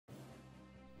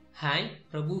Hi,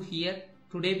 Prabhu here.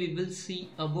 Today we will see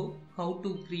about how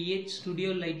to create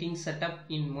studio lighting setup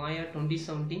in Maya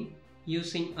 2017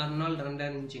 using ARNOLD render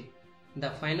engine.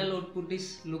 The final output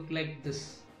is look like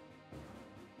this.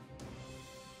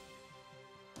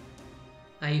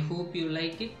 I hope you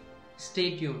like it.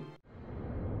 Stay tuned.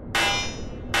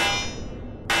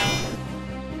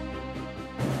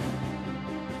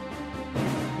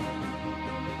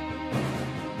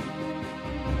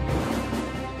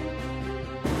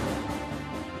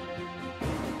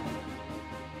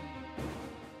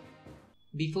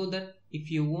 Before that, if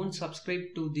you won't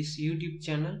subscribe to this YouTube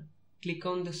channel, click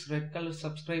on this red color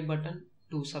subscribe button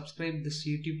to subscribe this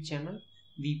YouTube channel.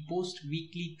 We post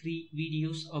weekly 3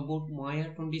 videos about Maya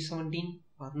 2017,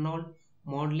 Arnold,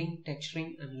 modeling,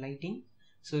 texturing and lighting.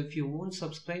 So if you won't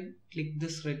subscribe, click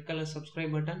this red color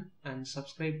subscribe button and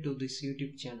subscribe to this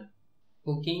YouTube channel.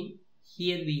 Okay,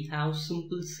 here we have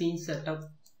simple scene setup.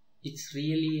 It's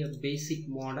really a basic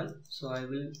model. So I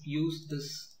will use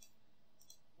this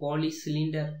poly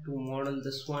cylinder to model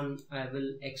this one. I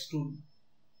will extrude,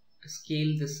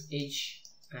 scale this edge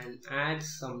and add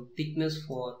some thickness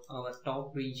for our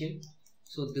top region.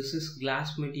 So this is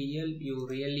glass material, you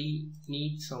really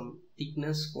need some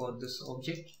thickness for this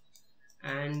object.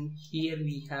 And here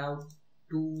we have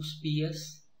 2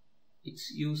 spheres, it's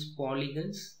use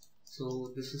polygons,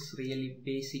 so this is really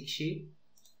basic shape.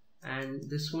 And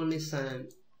this one is an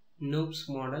NURBS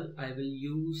model. I will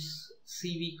use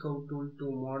CV curve tool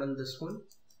to model this one,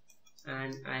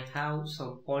 and I have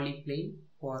some polyplane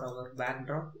for our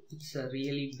backdrop. It's a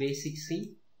really basic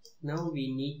scene. Now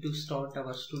we need to start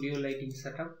our studio lighting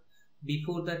setup.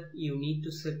 Before that, you need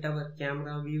to set our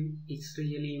camera view. It's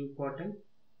really important.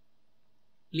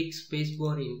 Click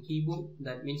spacebar in keyboard.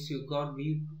 That means you got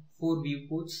 4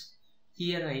 viewports.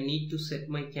 Here I need to set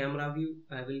my camera view.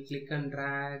 I will click and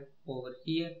drag over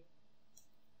here,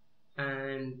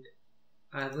 and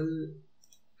I will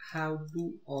have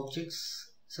 2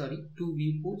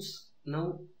 viewports.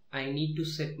 Now I need to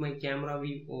set my camera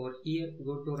view over here.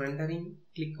 Go to rendering,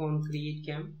 click on create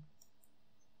cam.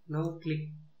 Now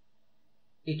click,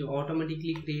 it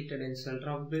automatically created in center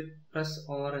of grid. Press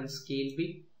R and scale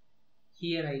bit.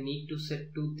 Here I need to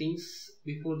set 2 things.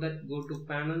 Before that, go to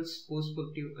panels,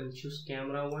 perspective and choose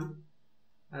camera 1.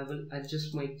 I will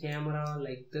adjust my camera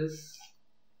like this.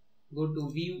 Go to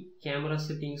view, camera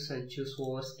settings and choose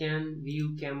overscan.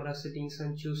 View, camera settings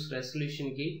and choose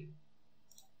resolution gate.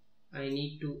 I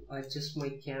need to adjust my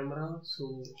camera,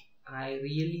 so I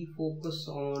really focus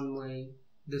on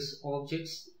this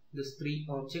 3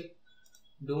 object.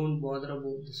 Don't bother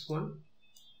about this one.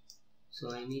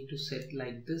 So I need to set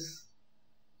like this.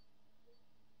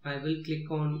 I will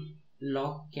click on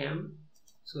lock cam,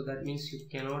 so that means you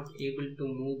cannot able to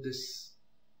move this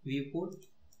viewport.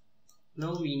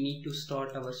 Now we need to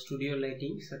start our studio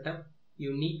lighting setup.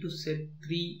 You need to set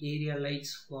 3 area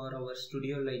lights for our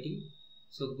studio lighting.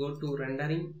 So go to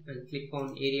rendering and click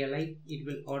on area light. It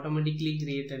will automatically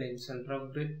create an in center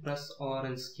of grid. Press R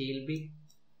and scale bit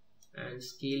and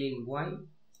scale in Y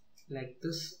like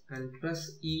this, and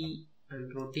press E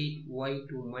and rotate Y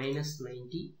to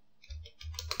 -90.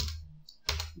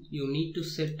 You need to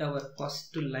set our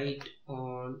first light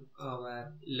on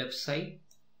our left side.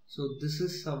 So this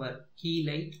is our key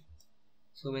light.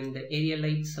 So when the area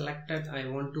light selected, I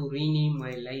want to rename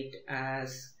my light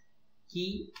as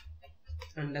key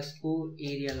underscore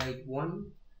area light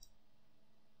 1.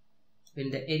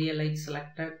 When the area light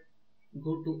selected,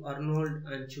 go to Arnold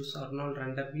and choose Arnold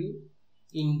render view.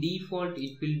 In default,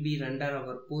 it will be render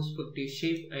our perspective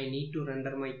shape. I need to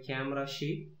render my camera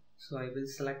shape, so I will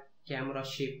select camera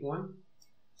shape 1.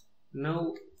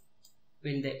 Now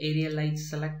when the area light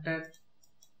selected,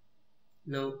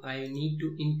 now I need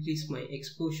to increase my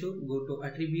exposure. Go to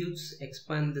attributes,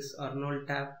 expand this Arnold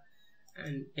tab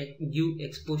and give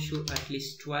exposure at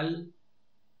least 12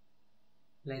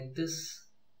 like this.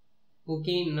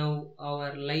 Okay, now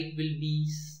our light will be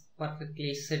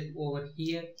perfectly set over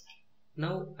here.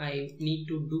 Now I need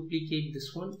to duplicate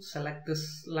this one. Select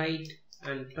this light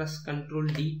and press Ctrl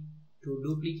D to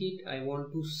duplicate. I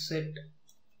want to set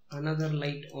another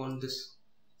light on this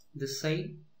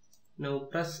side. Now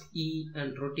press E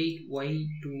and rotate Y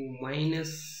to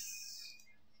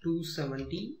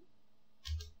 -270.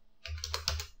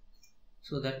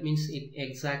 So that means it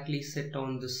exactly set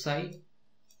on this side.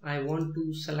 I want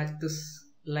to select this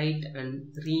light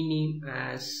and rename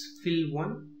as fill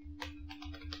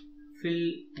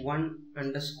 1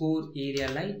 underscore area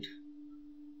light.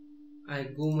 I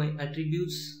go my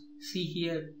attributes. See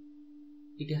here,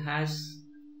 it has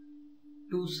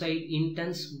 2 side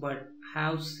intense but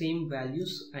have same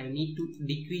values, I need to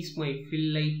decrease my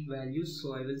fill light values.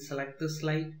 So I will select this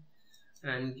light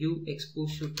and give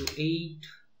exposure to 8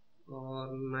 or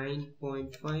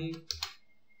 9.5.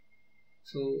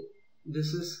 so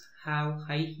this is have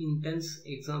high intense,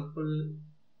 example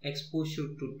exposure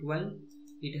to 12.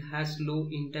 It has low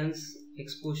intense,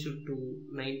 exposure to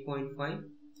 9.5.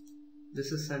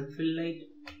 this is an fill light.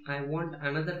 I want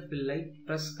another fill light.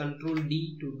 Press Ctrl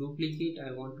D to duplicate.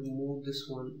 I want to move this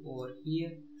one over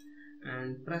here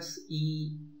and press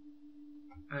E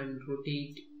and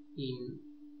rotate in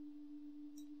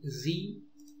Z.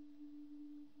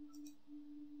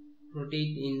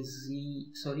 Rotate in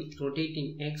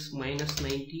X minus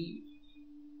 90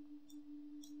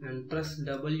 and press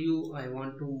W. I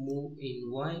want to move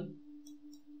in Y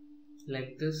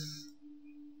like this.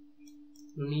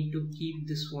 You need to keep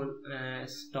this one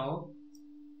as top.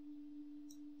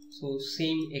 So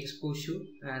same exposure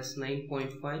as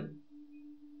 9.5.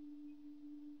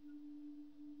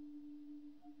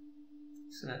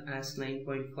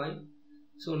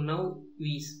 So now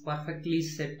we perfectly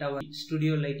set our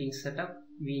studio lighting setup.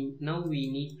 Now we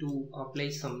need to apply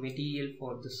some material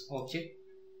for this object.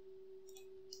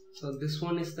 So this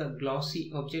one is the glossy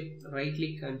object. Right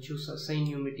click and choose assign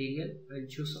new material and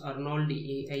choose ARNOLD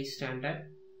AI standard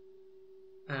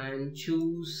and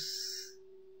choose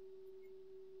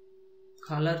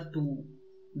color to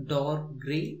dark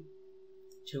gray.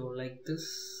 So like this.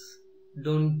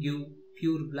 Don't give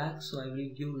pure black, so I will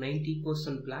give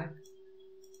 90% black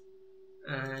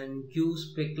and give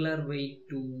specular weight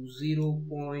to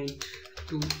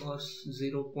 0.2 or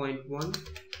 0.1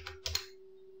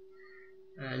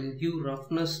 and give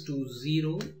roughness to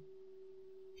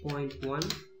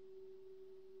 0.1.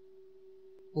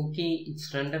 okay,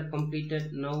 it's render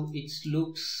completed. Now it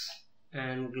looks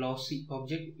and glossy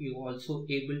object. You also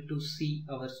able to see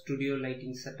our studio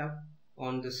lighting setup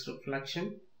on this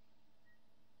reflection.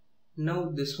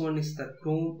 Now this one is the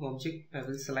chrome object. I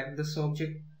will select this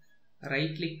object,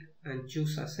 right click and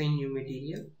choose assign new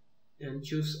material and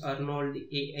choose ARNOLD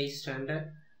AI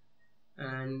standard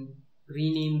and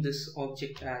rename this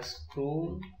object as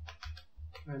chrome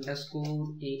underscore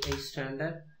AI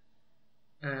standard.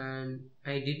 And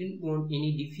I didn't want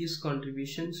any diffuse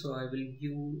contribution, so I will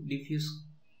give diffuse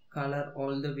color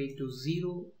all the way to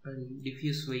 0 and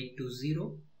diffuse weight to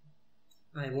 0.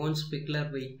 I want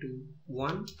specular weight to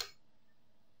 1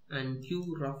 and give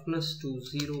roughness to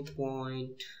 0.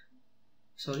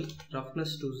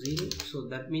 Roughness to 0. So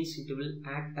that means it will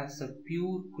act as a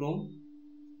pure chrome.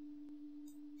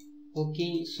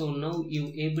 Okay, so now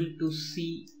you able to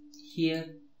see here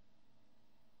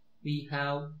we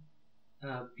have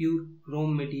pure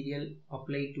chrome material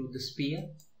applied to the sphere.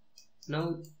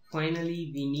 Now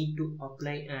finally we need to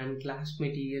apply an glass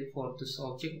material for this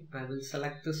object. I will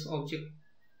select this object,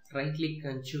 right click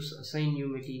and choose assign new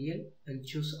material and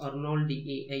choose ARNOLD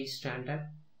AI standard.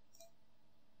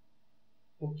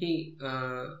 Okay,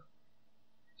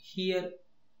 here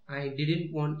I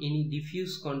didn't want any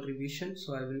diffuse contribution,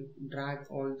 so I will drag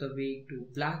all the way to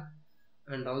black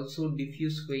and also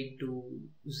diffuse weight to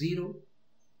 0.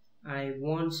 I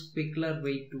want specular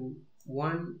weight to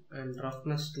 1 and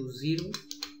roughness to 0.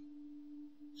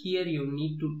 Here you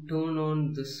need to turn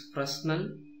on this Fresnel.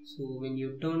 So when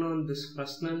you turn on this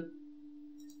Fresnel,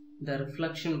 the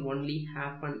reflection only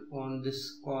happen on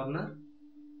this corner.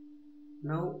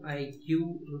 Now I give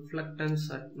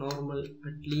reflectance at normal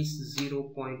at least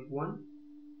 0.1.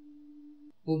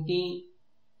 Okay,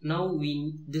 now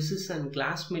this is a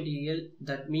glass material.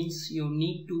 That means you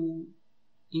need to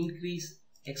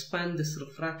expand this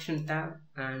refraction tab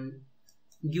and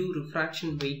give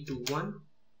refraction weight to 1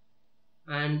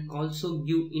 and also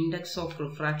give index of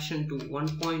refraction to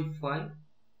 1.5.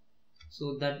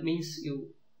 so that means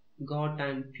you got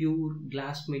an pure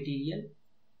glass material.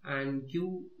 And give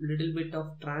little bit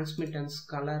of transmittance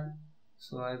color,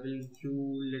 so I will give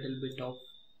little bit of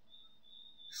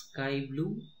sky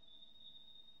blue.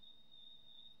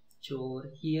 So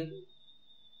over here,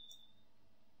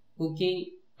 okay,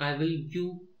 I will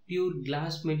give pure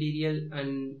glass material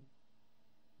and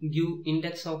give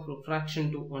index of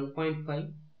refraction to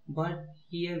 1.5, but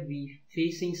here we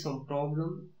facing some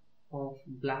problem of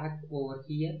black over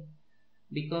here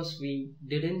because we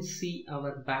didn't see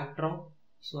our backdrop.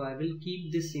 So I will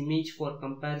keep this image for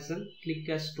comparison. Click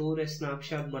a store a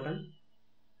snapshot button.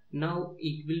 Now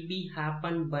it will be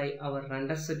happened by our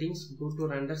render settings. Go to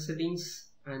render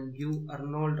settings and give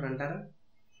ARNOLD renderer.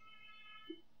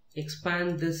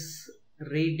 Expand this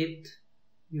ray depth.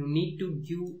 You need to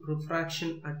give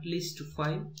refraction at least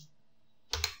 5.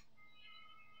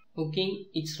 Okay,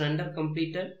 it's render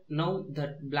completed. Now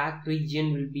that black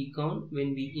region will be gone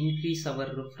when we increase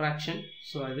our refraction.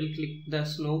 So I will click the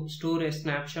store a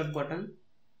snapshot button.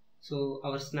 So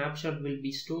our snapshot will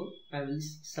be stored. I will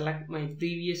select my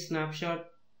previous snapshot.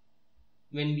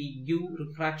 When we give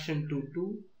refraction to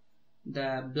 2,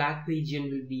 the black region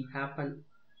will be happen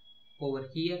over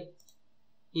here.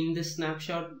 In this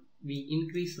snapshot, we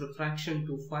increase refraction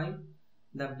to 5.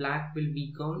 The black will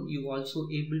be gone. You also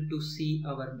able to see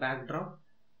our backdrop.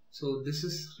 So this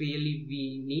is really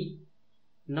we need.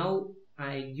 Now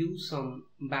I give some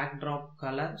backdrop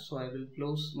color. So I will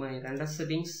close my render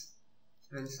settings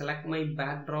and select my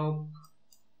backdrop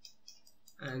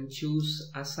and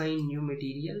choose assign new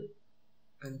material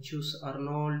and choose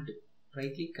Arnold.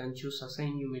 Right click and choose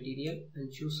assign new material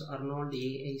and choose Arnold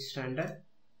AI standard.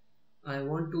 I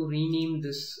want to rename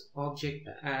this object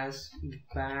as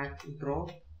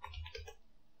backdrop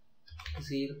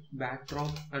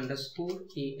underscore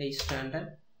AI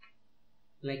standard,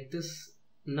 like this.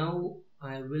 Now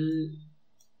I will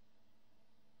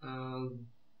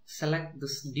select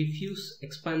this diffuse,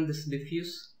 expand this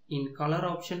diffuse. In color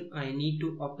option, I need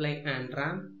to apply and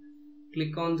ramp.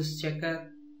 Click on this checker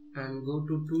and go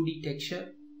to 2D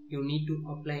texture. You need to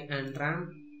apply and ramp.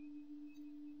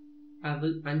 I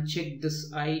will uncheck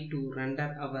this eye to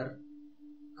render our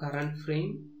current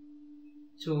frame.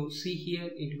 So see here,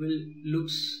 it will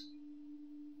looks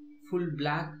full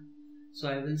black. So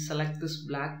I will select this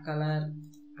black color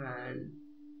and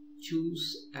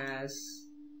choose as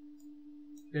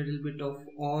little bit of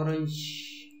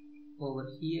orange over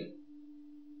here.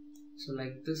 So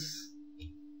like this.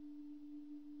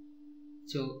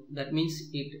 So that means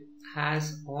it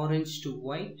has orange to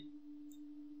white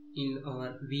in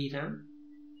our VRAM.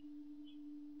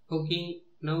 Okay,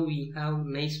 now we have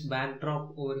nice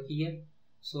backdrop over here.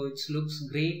 So it looks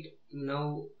great.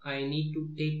 Now I need to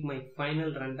take my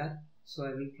final render. So I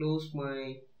will close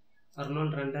my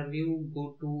Arnold render view,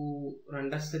 go to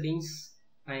render settings.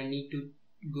 I need to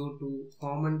go to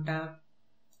common tab,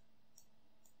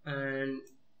 and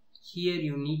here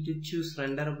you need to choose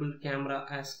renderable camera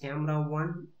as camera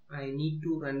 1. I need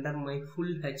to render my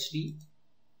full HD.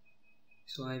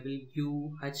 So I will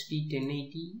give HD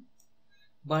 1080,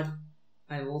 but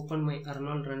I open my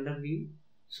Arnold render view.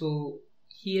 So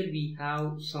here we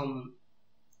have some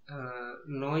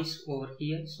noise over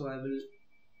here. So I will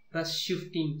press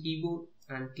shift in keyboard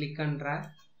and click and drag.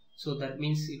 So that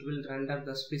means it will render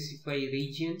the specified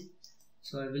region.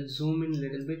 So I will zoom in a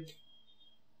little bit.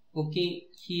 Okay,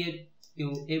 here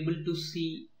you able to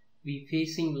see we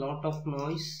facing lot of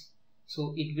noise.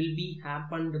 So it will be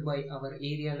happened by our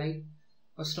area light.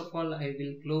 First of all, I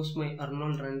will close my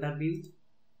Arnold render view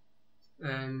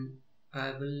and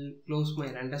I will close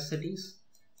my render settings.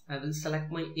 I will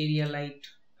select my area light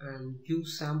and give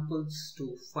samples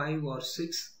to 5 or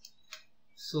 6.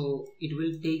 So it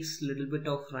will take little bit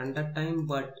of render time,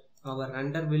 but our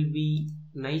render will be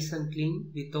nice and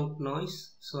clean without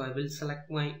noise. So I will select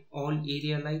my all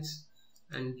area lights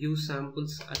and give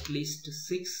samples at least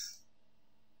 6.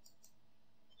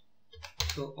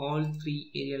 So all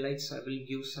 3 area lights I will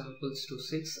give samples to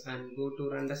 6 and go to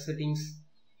render settings.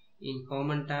 In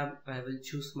common tab, I will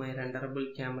choose my renderable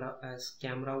camera as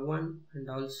camera 1, and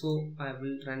also I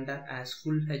will render as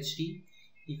full HD.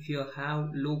 If you have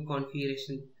low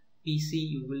configuration PC,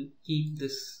 you will keep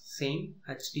this same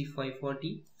HD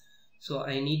 540. So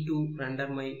I need to render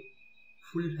my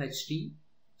full HD.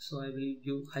 So I will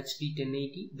give HD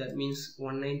 1080. That means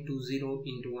 1920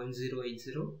 into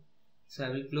 1080. So I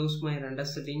will close my render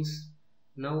settings.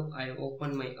 Now I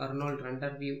open my Arnold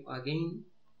render view again.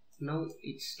 Now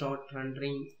it start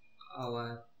rendering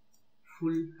our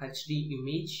full HD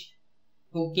image.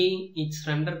 Okay, it's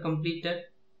render completed.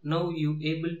 Now you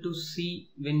able to see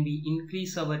when we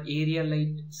increase our area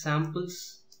light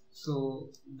samples, so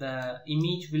the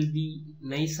image will be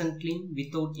nice and clean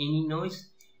without any noise,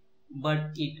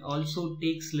 but it also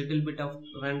takes little bit of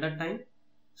render time.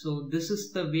 So this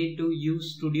is the way to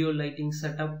use studio lighting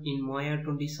setup in Maya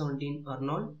 2017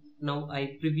 Arnold. Now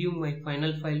I preview my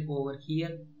final file over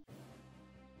here.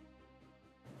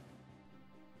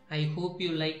 I hope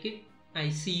you like it. I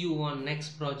see you on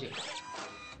next project.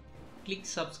 Click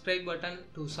subscribe button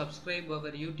to subscribe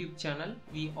our YouTube channel.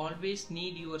 We always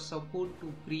need your support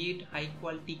to create high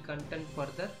quality content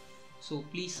further. So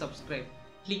please subscribe.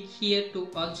 Click here to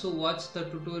also watch the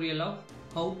tutorial of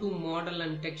how to model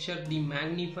and texture the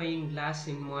magnifying glass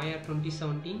in Maya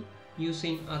 2017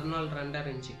 using Arnold render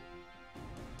engine.